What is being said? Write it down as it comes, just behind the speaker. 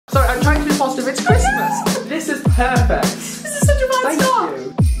Sorry, I'm trying to be positive. It's Christmas. This is perfect. This is such a bad start.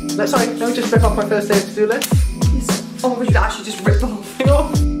 Thank you. No, sorry, let me just rip off my first day of to-do list. Oh, we should actually just rip the whole thing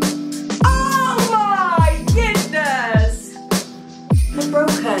off. Oh my goodness! They're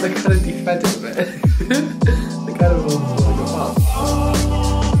broken. They're kind of defended a bit. They're kind of all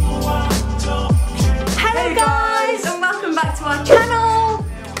Hello guys, and welcome back to our channel.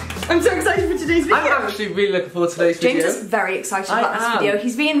 I'm so excited for today's video. I'm actually really looking forward to today's video. James is very excited about this video.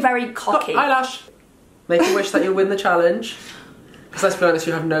 He's being very cocky. Eyelash. Make a wish that you'll win the challenge. Because let's be honest,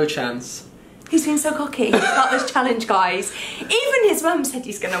 you have no chance. He's been so cocky about this challenge, guys. Even his mum said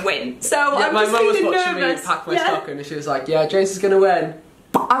he's gonna win. So yeah, I'm my just mum was feeling watching nervous. me pack my stocking and she was like, yeah, James is gonna win.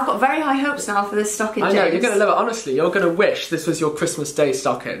 I've got very high hopes now for this stocking, James. I know, you're gonna love it. Honestly, you're gonna wish this was your Christmas Day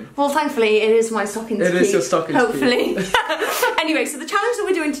stocking. Well, thankfully, it is my stocking to keep. It is your stocking to keep. Hopefully. Anyway, so the challenge that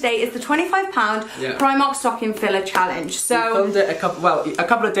we're doing today is the £25 Primark stocking filler challenge. So we filmed it a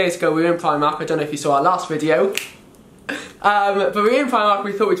couple of days ago. We were in Primark. I don't know if you saw our last video. But we were in Primark.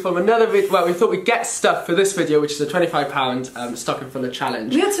 We thought we'd film another video. Well, we thought we'd get stuff for this video, which is a £25 stocking filler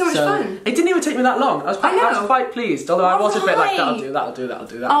challenge. We had so much fun. It didn't even take me that long. I was quite pleased. Although I was a bit like, that'll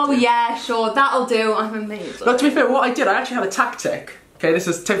do. Oh yeah, sure, that'll do. I'm amazed. But to be fair, what I did, I actually had a tactic. Okay, this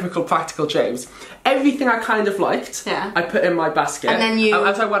is typical practical James. Everything I kind of liked, I put in my basket. And then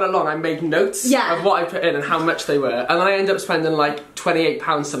as I went along, I made notes of what I put in and how much they were. And then I ended up spending like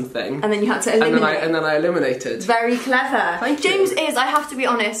 £28 something. And then you had to eliminate. And then I eliminated. Very clever. Thank James you. is, I have to be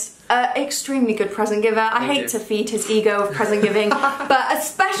honest, extremely good present giver. I hate to feed his ego of present giving, but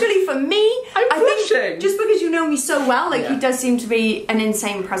especially for me, I think just because you know me so well, like he does seem to be an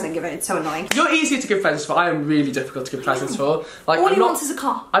insane present giver. It's so annoying. You're easy to give presents for. I am really difficult to give presents for. Like, all he wants is a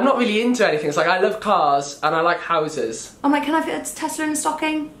car. I'm not really into anything. It's like I love cars and I like houses. I'm like, can I fit a Tesla in a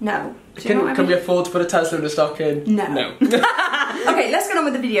stocking? No. Can we afford to put a Tesla in a stocking? No. Okay, let's get on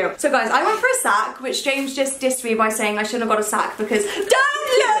with the video. So guys, I went for a sack, which James just dissed me by saying I shouldn't have got a sack because don't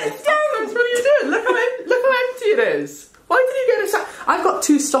look! That's what you doing. Look how empty it is. Why did you get a sack? I've got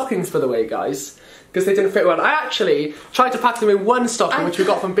 2 stockings, by the way, guys, because they didn't fit one. I actually tried to pack them in one stocking, which we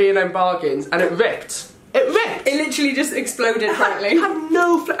got from B&M Bargains, and it ripped. It ripped! It literally just exploded, frankly. I have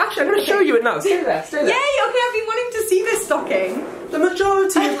no... Actually, I'm going to show you it now. Stay there, stay there. Yay, okay, I've been wanting to see this stocking. The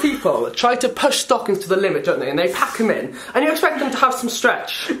majority of people try to push stockings to the limit, don't they? And they pack them in, and you expect them to have some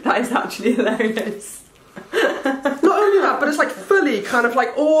stretch. That is actually hilarious. Not only that, but it's like fully kind of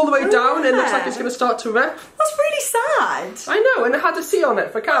like all the way down, and it looks like it's going to start to rip. That's really sad. I know, and it had a C on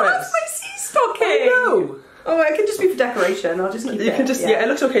it for Carys. Oh, that's my C stocking. I know. Oh, it can just be for decoration. I'll just keep it. You can just, yeah, it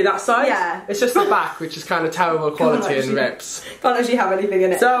looks okay that side. Yeah. It's just the back, which is kind of terrible quality and rips. Can't actually have anything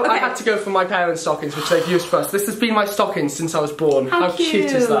in it. So I had to go for my parents' stockings, which they've used for us. This has been my stocking since I was born. How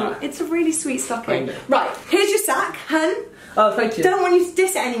cute is that? It's a really sweet stocking. Right, here's your sack, hun. Oh, thank you. Don't want you to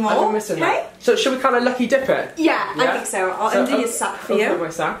diss it anymore. I'm missing that. So should we kind of lucky dip it? Yeah, I think so. I'll undo your sack for you. Open my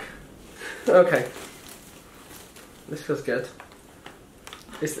sack. Okay. This feels good.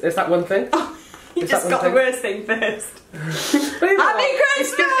 Is that one thing? Oh, you just got the worst thing first. Happy Christmas!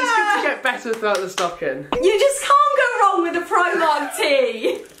 It's good to get better throughout the stocking. You just can't go wrong with a Primark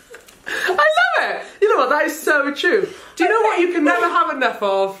tee. I love it! You know what, that is so true. Do you know what you can never have enough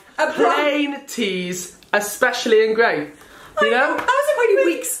of? Plain tees, especially in grey. You know? That was a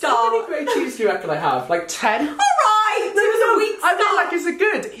really weak start. How many grey tees do you reckon I have? Like 10? Alright! It was a weak start. I feel like it's a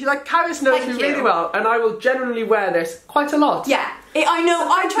good. Like, Carys knows me really well, and I will generally wear this quite a lot. Yeah. I know,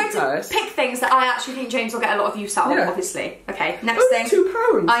 I try to pick things that I actually think James will get a lot of use out of, obviously. Okay, next thing.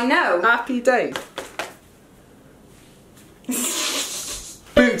 £2. I know. Happy days.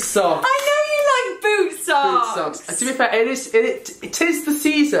 Boot socks. I know you like boot socks. Boot socks. To be fair, it is the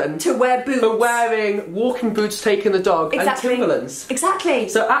season to wear boots. For wearing walking boots, taking the dog, and Timberlands. Exactly.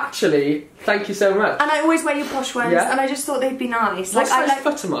 So actually, thank you so much. And I always wear your posh ones, and I just thought they'd be nice. What size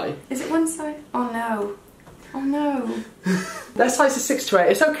foot am I? Is it one size? Oh no. Oh no. Their size is 6 to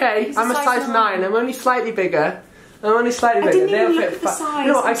 8. It's okay. I'm a size 9. I'm only slightly bigger. They'll fit size.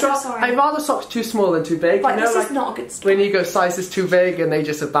 You know what, I'd rather socks too small than too big. Right, you know, this is not a good stock. When you go sizes too big and they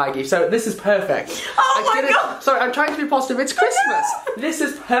just are baggy. So this is perfect. Oh my god! Sorry, I'm trying to be positive. It's Christmas. This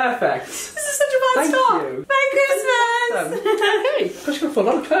is perfect. This is such a bad start. Thank you. Merry Christmas. Hey, pushing up for a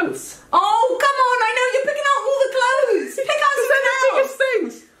lot of clothes. Oh come on! I know you're picking out all the clothes. Pick out something else. Biggest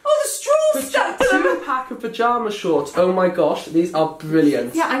things. Oh, the straw stuck to them. 2 pack of pyjama shorts. Oh my gosh, these are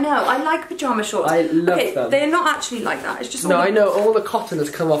brilliant. Yeah, I know. I like pyjama shorts. I love them. They're not actually like that. It's just no, I know. All the cotton has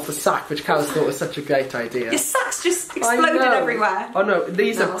come off the sack, which Carys thought was such a great idea. Your sack's just exploded everywhere. Oh no,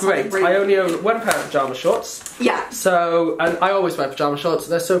 these are great. I only own one pair of pyjama shorts. Yeah. So, and I always wear pyjama shorts.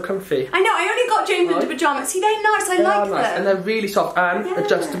 They're so comfy. I know. I only got James into pyjamas. See, they're nice. I like them. And they're really soft and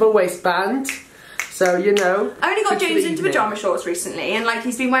adjustable waistband. So, you know. I only got James into pyjama shorts recently, and like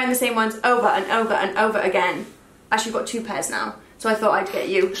he's been wearing the same ones over and over and over again. Actually, got 2 pairs now, so I thought I'd get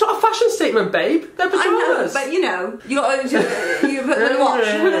you. It's not a fashion statement, babe. They're pyjamas. I know, but you know, you got you put them in the wash.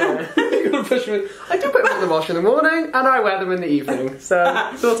 You gotta push me. I do put them in the wash in the morning, and I wear them in the evening. So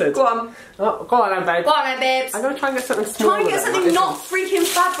sorted. Go on. Oh, go on then, babe. Go on then, babes. I'm gonna try and get something small. Try and get something not freaking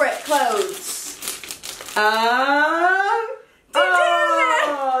fabric clothes.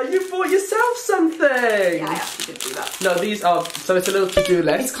 Oh, you bought yourself something! Yeah, I actually did do that. No, these are, so it's a little to-do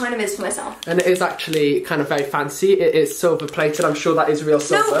list. It kind of is for myself. And it is actually kind of very fancy. It is silver plated, I'm sure that is real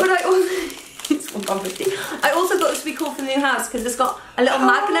silver. No, but I also, it's £1.50. I also thought this would be cool for the new house because it's got a little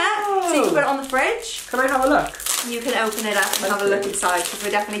magnet so you can put it on the fridge. Can I have a look? You can open it up and have a look inside because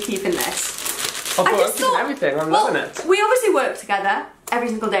we're definitely keeping this. Oh, I'm keeping everything, I'm loving it. We obviously work together every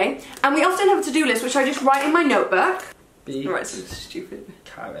single day and we often have a to-do list which I just write in my notebook. Right, so stupid.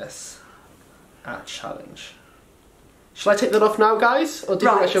 Carys at challenge. Shall I take that off now, guys? Or do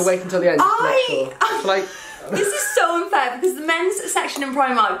you think I should wait until the end? This is so unfair because the men's section in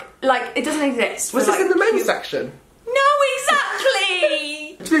Primark, like, it doesn't exist. Was this in the men's section? No,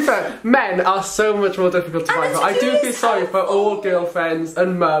 exactly! To be fair, men are so much more difficult to find. I do feel sorry for all girlfriends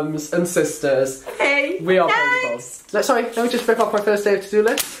and mums and sisters. Okay. We are painful. Sorry, let me just rip off my first day of to-do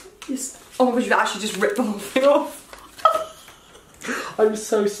list. Yes. Oh my gosh, you actually just ripped the whole thing off. I'm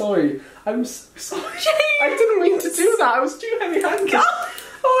so sorry. I'm so sorry. I didn't mean to do that. I was too heavy-handed.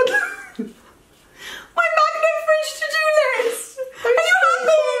 Oh no. My magnet fridge to-do list. Are you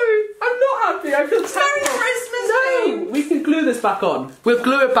happy? I'm not happy. I feel terrible. Merry Christmas. No, we can glue this back on. We'll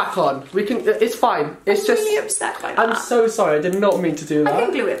glue it back on. We can. It's fine. It's I'm really upset by that. I'm so sorry. I did not mean to do that. I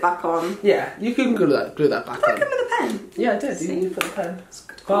can glue it back on. Yeah, you can glue that back on. Did I come with a pen? Yeah, I did. You put the pen.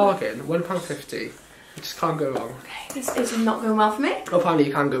 Bargain. £1.50. You just can't go wrong. Okay, this is not going well for me. Oh, apparently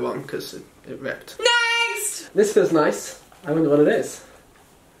you can go wrong because it ripped. Next! This feels nice. I wonder what it is.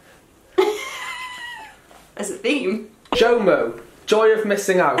 As a theme. JOMO. Joy of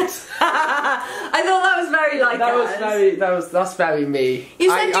missing out. I thought that was very like that's very me.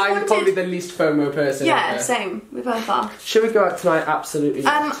 I'm probably the least FOMO person. Yeah, same. We both are. Should we go out tonight? Absolutely.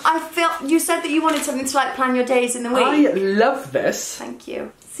 I feel you said that you wanted something to like plan your days in the week. I love this. Thank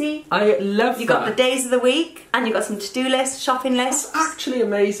you. See? I love You got the days of the week and you got some to-do lists, shopping lists. That's actually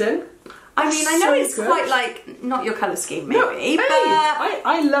amazing. I mean, I know it's quite like not your colour scheme, maybe, but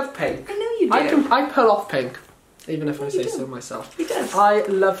I love pink. I know you do. I pull off pink. Even if I say so myself. You do. I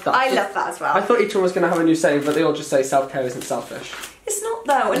love that. I love that as well. I thought each one was going to have a new saying, but they all just say self-care isn't selfish. It's not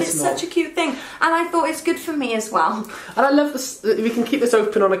though, and it's such a cute thing. And I thought it's good for me as well. And I love this, we can keep this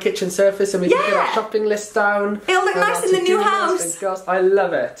open on a kitchen surface and we can get our shopping list down. It'll look nice in the new house. I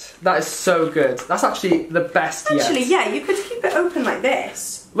love it. That is so good. That's actually the best yet. Actually, yeah, you could keep it open like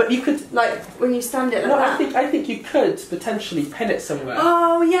this. But you could, like, when you stand it like that. I think you could potentially pin it somewhere.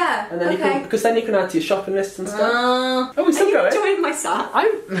 Oh, yeah. And then you can, because then you can add to your shopping list and stuff. Oh, we still going. Are you enjoying my sack?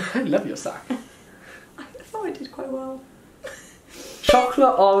 I love your sack. I thought I did quite well.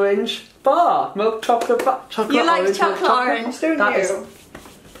 Chocolate orange bar. Milk chocolate bar. You like chocolate orange, don't you?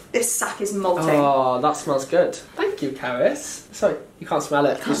 This sack is molting. Oh, that smells good. Thank you, Carys. Sorry, you can't smell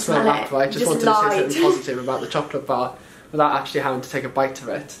it. You smell that, right? I just wanted to say something positive about the chocolate bar without actually having to take a bite of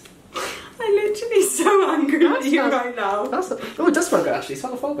it. I'm literally so angry at you right now. Oh, it does smell good actually.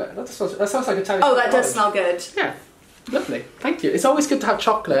 Smell the full bit. That sounds like a Italian. Oh, that does smell good. Yeah, lovely. Thank you. It's always good to have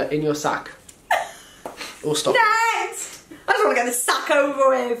chocolate in your sack. Or stop. Next! I just want to get this sack over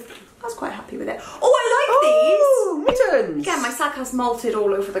with. I was quite happy with it. Oh, I like these! Mittens! Again, my sack has malted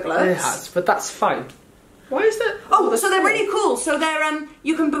all over the gloves. It has, but that's fine. Why is that? Oh, so they're really cool. So they're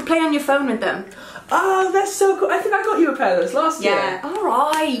you can play on your phone with them. Oh, they're so cool. I think I got you a pair of those last year. Yeah. All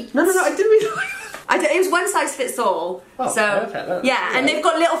right. No, I didn't really like them. It was one size fits all. Oh, so perfect. yeah, and they've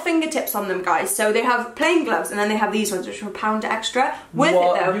got little fingertips on them, guys. So they have plain gloves, and then they have these ones, which are £1 extra. Worth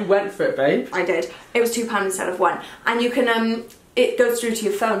it though. You went for it, babe. I did. It was £2 instead of £1, and you can it goes through to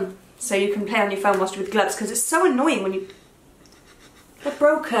your phone, so you can play on your phone whilst you're with gloves, because it's so annoying when you. They're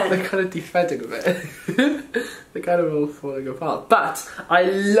broken. They're kind of defending a bit. They're kind of all falling apart. But I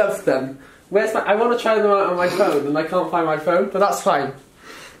love them. Where's my? I want to try them out on my phone, and I can't find my phone. But that's fine.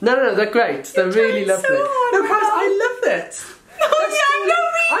 No, they're great. They're really lovely. So hard, no, Carys, I love it. No, yeah, I know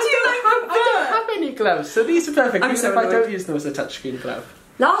me too. I don't have any me gloves. So these are perfect, even if I don't use them as a touchscreen glove.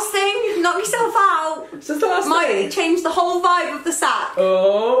 Last thing, knock yourself out. Is this the last thing? Might change the whole vibe of the sack.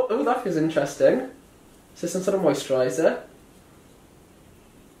 Oh, that feels interesting. Is this some sort of moisturiser?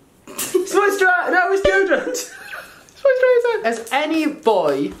 It's moisturiser! No, it's deodorant! It's moisturiser! Has any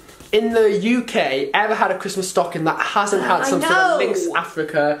boy in the UK ever had a Christmas stocking that hasn't had some sort of Lynx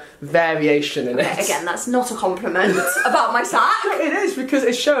Africa variation in it? Again, that's not a compliment about my sack. No, it is, because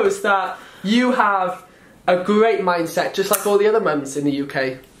it shows that you have a great mindset, just like all the other mums in the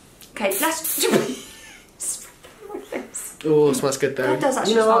UK. Okay, let's... Oh, it smells good though. That does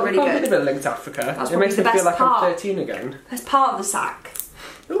actually smell really good. You know, a bit of Lynx Africa. That's it makes me feel like I'm 13 again. That's part of the sack.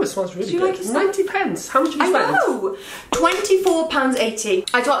 Oh, it smells really good. Like 90 pence. How much did you spend? I know. £24.80.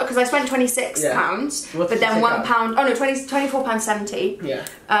 I thought because I spent £26, but then £1. Oh no, £24.70. Yeah.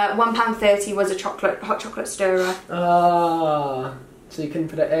 £1.30 was a hot chocolate stirrer. Ah, so you can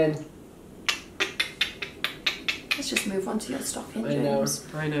put it in. Let's just move on to your stocking, James.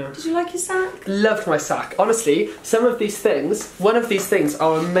 I know. Did you like your sack? Loved my sack. Honestly, some of these things, one of these things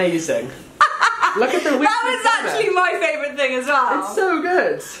are amazing. Look at the weekly That was actually my favourite thing as well. It's so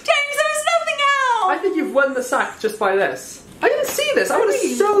good. James, there was nothing else. I think you've won the sack just by this. I didn't see this. I would have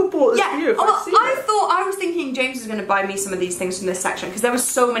so bought this for you if I'd seen it. I was thinking James was going to buy me some of these things from this section because there were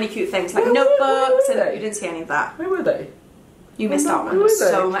so many cute things like notebooks and you didn't see any of that. Where were they? You missed out on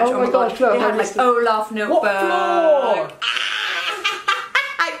so much. Oh my gosh, no, they had like Olaf notebook. What floor?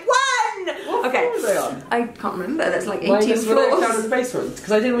 I won! What floor were they on? I can't remember. There's like 18 Were floors. they down in the basement?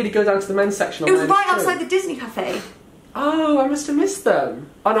 Because I didn't really go down to the men's section. It was right outside the Disney cafe. Oh, I must have missed them.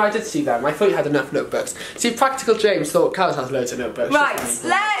 Oh no, I did see them. I thought you had enough notebooks. See, Practical James thought Carys has loads of notebooks. Right,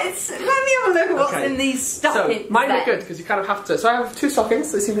 let me have a look at what's in these stockings. So, mine are good because you kind of have to. So I have 2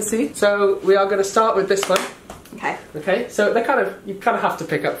 stockings, as you can see. So we are going to start with this one. Okay. Okay, so they're you kind of have to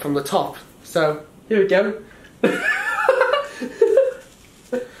pick up from the top. So, here we go.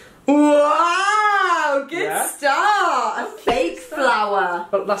 Wow, good start. A fake flower.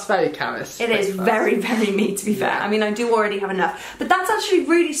 Well, that's very Carys. It is very, very me, to be fair. I mean, I do already have enough. But that's actually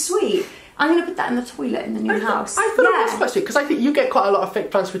really sweet. I'm going to put that in the toilet in the new house. I thought it was quite sweet because I think you get quite a lot of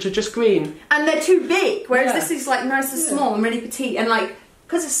fake plants which are just green. And they're too big, whereas this is like nice and small and really petite. And like,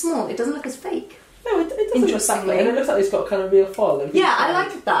 because it's small, it doesn't look as fake. No, it doesn't look that way. And it looks like it's got kind of real fall. Yeah, I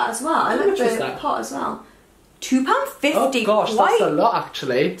liked that as well. I liked the pot as well. £2.50. Oh gosh, that's a lot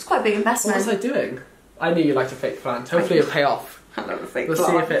actually. It's quite a big investment. What was I doing? I knew you liked a fake plant. Hopefully it'll pay off. I love a fake plant.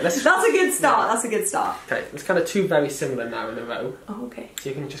 See if it. That's a good start. Yeah. That's a good start. Okay, it's kind of 2 very similar now in a row. Oh, okay. So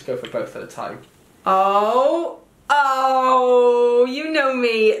you can just go for both at a time. Oh, you know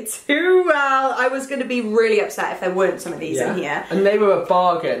me too well. I was going to be really upset if there weren't some of these in here. And they were a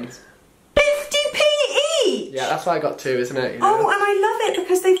bargain. 50p each! Yeah, that's why I got 2, isn't it? You know? Oh, and I love it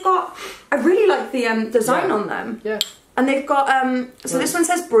because they've got... I really like the design on them. Yeah. And they've got... So this one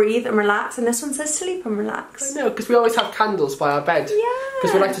says breathe and relax, and this one says sleep and relax. I know, because we always have candles by our bed. Yeah.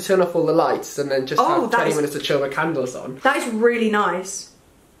 Because we like to turn off all the lights and then just have 20 minutes to chill with candles on. That is really nice.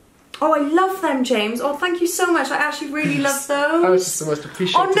 Oh, I love them, James. Oh, thank you so much. I actually really love those. I was just the most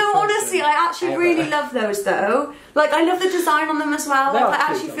appreciative Oh, no, honestly, I actually really love those, though. Like, I love the design on them as well. Like,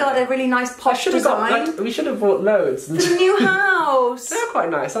 I actually feel like they're really nice posh design. We should have bought loads. For the new house. They're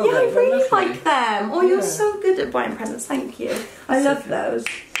quite nice, aren't they? they? Yeah, I really like them. Oh, you're so good at buying presents. Thank you. I love those.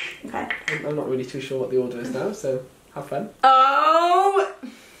 Okay. I'm not really too sure what the order is now, so have fun. Oh...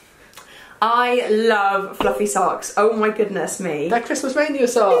 I love fluffy socks. Oh my goodness me. They're Christmas reindeer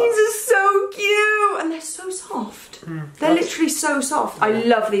socks. These are so cute. And they're so soft. They're literally so soft. Yeah. I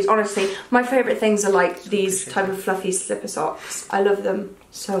love these, honestly. My favourite things are like these type of fluffy slipper socks. I love them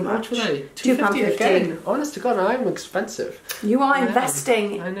so much. How much were they? £2.50 again. Honest to God, I'm expensive. You are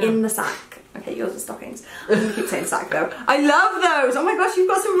investing in the sack. Okay, yours are stockings. I'm going to keep saying sack though. I love those. Oh my gosh, you've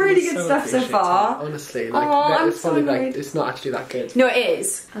got some really good stuff so far. Honestly, like, it's probably like, it's not actually that good. No, it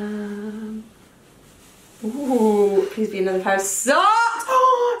is. Ooh, please be another pair of socks.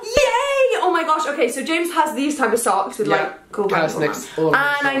 Oh, yay! Oh my gosh. Okay, so James has these type of socks with like cool buttons on them.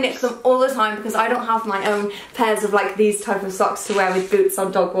 And I knit them all the time because I don't have my own pairs of like these type of socks to wear with boots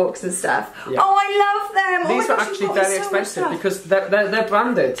on dog walks and stuff. Yeah. Oh, I love them. These are actually very expensive because they're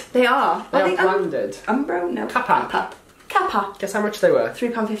branded. They are. They are branded. Umbro? No. Kappa. Kappa. Guess how much they were?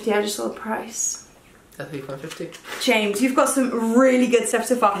 £3.50. I just saw the price. £3.50. James, you've got some really good stuff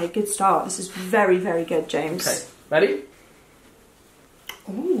so far. Okay, good start. This is very, very good, James. Okay, ready?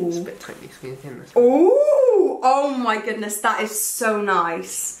 Ooh. It's a bit tightly squeezed in. Ooh! Oh my goodness, that is so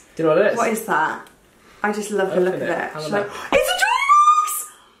nice. Do you know what it is? What is that? I just love the look of it. It's a jewelry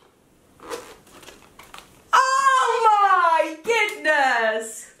box! Oh my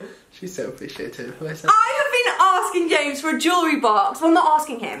goodness! She's so appreciative. I have been asking James for a jewellery box. Well, not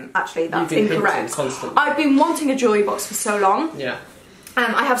asking him, actually, that's incorrect. I've been wanting a jewellery box for so long. Yeah.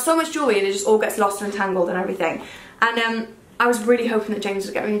 I have so much jewellery and it just all gets lost and entangled and everything. And I was really hoping that James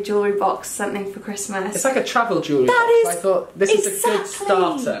would get me a jewellery box, something for Christmas. It's like a travel jewellery box. I thought this is a good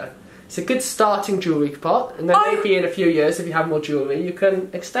starter. It's a good starting jewellery pot, and then maybe in a few years, if you have more jewellery, you can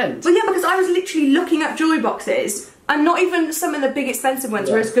extend. Well, yeah, because I was literally looking at jewellery boxes, and not even some of the big expensive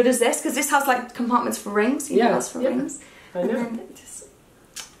ones were as good as this, because this has like compartments for rings. You know, that's for rings. I know. And then just...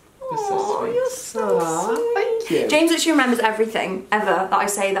 Oh, you're so sweet. Thank you. James actually remembers everything ever that I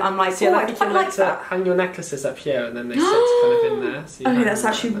say that I'm like, so I quite like that. Hang your necklaces up here, and then they sit kind of in there. So okay, that's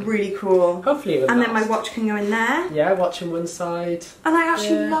actually really cool. Hopefully it will And then my watch can go in there. Yeah, watch on one side. And I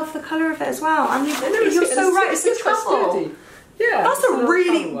actually love the colour of it as well. And you're so right, it's a travel. Yeah, that's a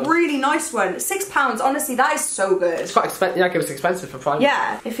really, really nice one. £6, honestly, that is so good. It's quite expensive. Yeah, it was expensive for PRIMARK.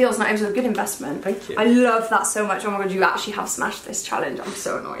 Yeah, it feels like it was a good investment. Thank you. I love that so much. Oh my god, you actually have smashed this challenge. I'm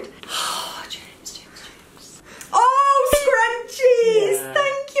so annoyed. James. Oh, scrunchies! Yeah.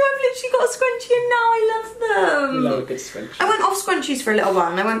 Thank you. I've literally got a scrunchie and now I love them. You love a good scrunchie. I went off scrunchies for a little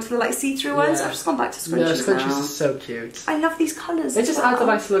while and I went to the like see-through ones. I've just gone back to scrunchies now. Scrunchies are so cute. I love these colours. They just add a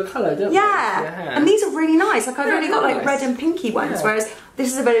nice little colour, don't they? Yeah, and these are really nice. Like I've only got like red and pinky ones, whereas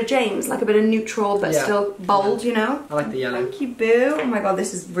this is a bit of James, like a bit of neutral but still bold, you know? I like the yellow. Thank you, boo. Oh my god,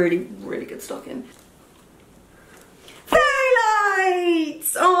 this is really, really good stocking. Fairy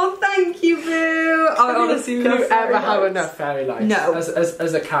lights! Oh, thank you, boo. I honestly love Can you ever have enough fairy lights? No. As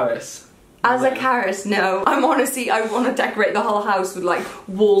a Carys? As a Carys, no. I'm honestly, I want to decorate the whole house with like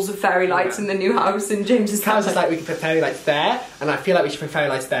walls of fairy lights in the new house, and James's Carys is like, we could put fairy lights there, and I feel like we should put fairy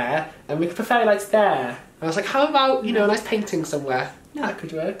lights there, and we could put fairy lights there. And I was like, how about, you know, a nice painting somewhere? No. That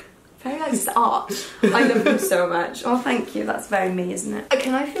could work. Fairy lights is art. I love them so much. Oh, thank you. That's very me, isn't it?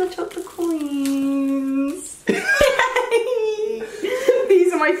 Can I feel chocolate coins?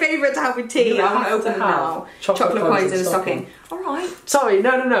 These are my favourite to have with tea. I want to open them now. Chocolate coins in a stocking. Alright. Sorry,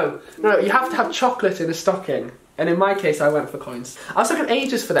 no. You have to have chocolate in a stocking. And in my case, I went for coins. I was looking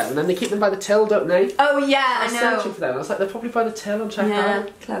ages for them, and then they keep them by the till, don't they? Oh yeah, I know. I was searching for them. I was like, they're probably by the till and check out.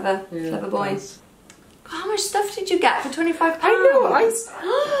 Yeah, clever boys. How much stuff did you get for £25? I know,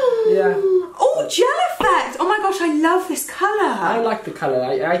 yeah. Oh, gel effect! Oh my gosh, I love this colour. I like the colour.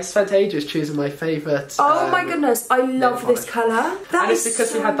 I spent ages choosing my favourite. Oh my goodness, I love this colour. And it's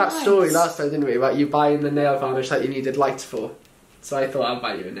because we had that story last time, didn't we? About you buying the nail varnish that you needed lights for. So I thought I'll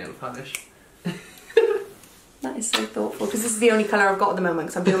buy you a nail varnish. That is so thoughtful, because this is the only colour I've got at the moment,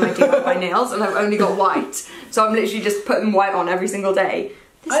 because I'm doing my DIY nails and I've only got white. So I'm literally just putting white on every single day.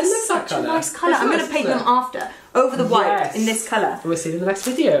 This is such a nice colour. I'm going to paint them after, over the white, in this colour. And we'll see it in the next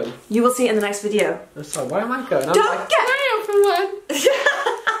video. You will see it in the next video. I'm sorry, where am I going? I'm Don't get out for one!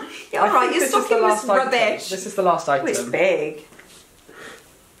 Yeah, alright, you're stocking this rubbish. This is the last item. Oh, it's big.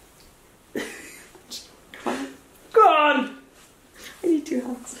 Go on! I need 2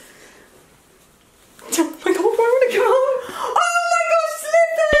 hands. Oh my god, where would it go? Oh my god,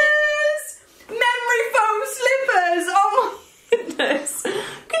 slippers! Memory foam slippers! Oh my goodness.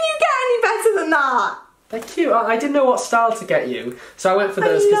 Can you get any better than that? They're cute. I didn't know what style to get you, so I went for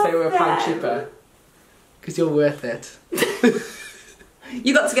those because they were a pound cheaper. Because you're worth it.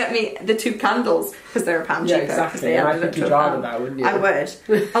 You got to get me the 2 candles because they're a pound cheaper. Yeah, exactly. And I think you'd rather that, wouldn't you? I would.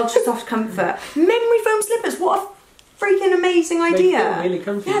 Ultra soft comfort. Memory foam slippers. What a freaking amazing idea. They feel really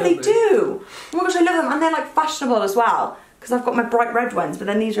comfy, yeah, they do. Oh my gosh, I love them. And they're like fashionable as well. Because I've got my bright red ones, but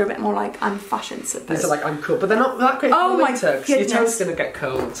then these are a bit more like I'm fashion slippers. These are like I'm cool, but they're not that great for winter because your toes are going to get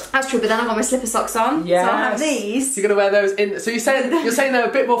cold. That's true, but then I've got my slipper socks on, so I'll have these. You're going to wear those in. So you're saying they're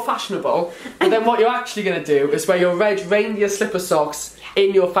a bit more fashionable, but then what you're actually going to do is wear your red reindeer slipper socks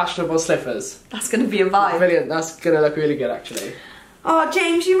in your fashionable slippers. That's going to be a vibe. Brilliant. That's going to look really good, actually. Oh,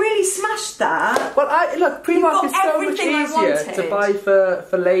 James, you really smashed that. Well, look, PRIMARK is so much easier to buy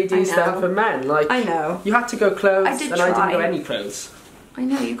for ladies than for men. Like, I know. You had to go clothes, I didn't go any clothes. I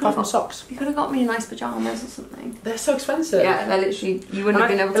know, you could have got socks. You could have got me nice pyjamas or something. They're so expensive. Yeah, they're literally, you wouldn't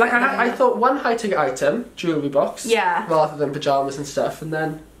have been able to like I thought one high-ticket item, jewellery box, rather than pyjamas and stuff, and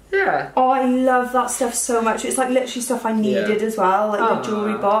then, yeah. Oh, I love that stuff so much. It's like literally stuff I needed as well, like the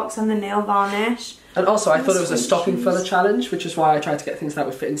jewellery box and the nail varnish. And also, I thought it was a stocking filler challenge, which is why I tried to get things that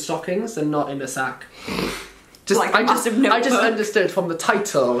would fit in stockings and not in a sack. I just understood from the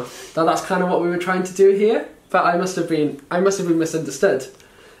title that that's kind of what we were trying to do here, but I must have been misunderstood.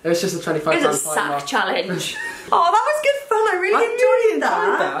 It was just a £25 It was a sack challenge. Oh, that was good fun. I really enjoyed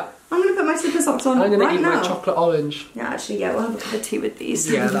that. I'm going to put my slipper socks on I'm going to eat now. my chocolate orange. Yeah, actually, yeah, we'll have a cup of tea with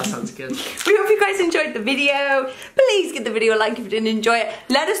these. Yeah, that sounds good. We hope you guys enjoyed the video. Please give the video a like if you didn't enjoy it.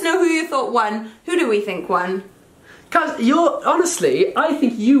 Let us know who you thought won. Who do we think won? Cause honestly, I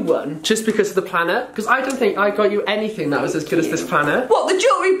think you won just because of the planner. Because I don't think I got you anything that was as good as this planner. What, the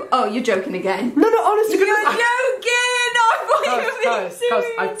jewellery? Oh, you're joking again. No, honestly. You're joking!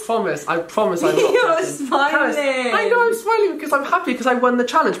 I promise I'm not You're joking. smiling. I know I'm smiling because I'm happy because I won the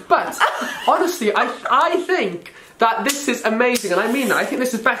challenge. But honestly, I think that this is amazing, and I mean that. I think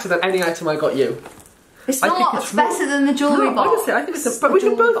this is better than any item I got you. It's not. It's better than the jewellery box. Honestly, I think it's but we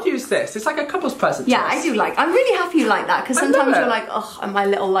can both use this. It's like a couple's present. Yeah, I do like. I'm really happy you like that because sometimes you're like, oh, and my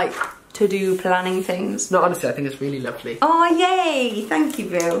little like to-do planning things. No, honestly, I think it's really lovely. Oh, yay! Thank you,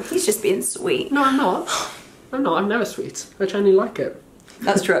 Bill. He's just being sweet. No, I'm not. I'm not. I'm never sweet. I genuinely like it.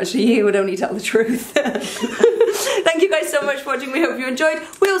 That's true, actually. You would only tell the truth. Thank you guys so much for watching. We hope you enjoyed.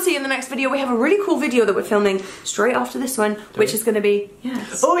 We'll see you in the next video. We have a really cool video that we're filming straight after this one, which is going to be...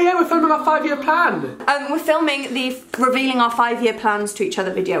 Yes. Oh, yeah, we're filming our 5-year plan. We're filming the revealing our 5-year plans to each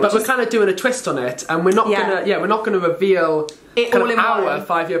other video. But we're kind of doing a twist on it, and we're not we're not gonna reveal our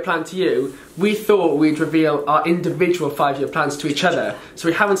 5-year plan to you. We thought we'd reveal our individual 5-year plans to each other. So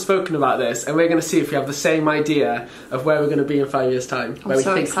we haven't spoken about this, and we're going to see if we have the same idea of where we're going to be in 5 years' time. Where we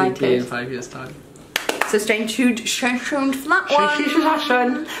think we'd be in 5 years' time. So stay tuned for that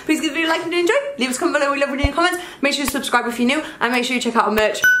one. Please give the video a like if you enjoyed. Leave us a comment below. We love reading your comments. Make sure you subscribe if you're new, and make sure you check out our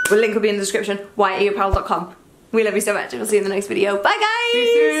merch. The link will be in the description. wyaapparel.com. We love you so much, and we'll see you in the next video. Bye, guys. See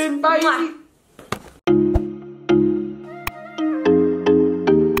you soon. Bye. Mwah.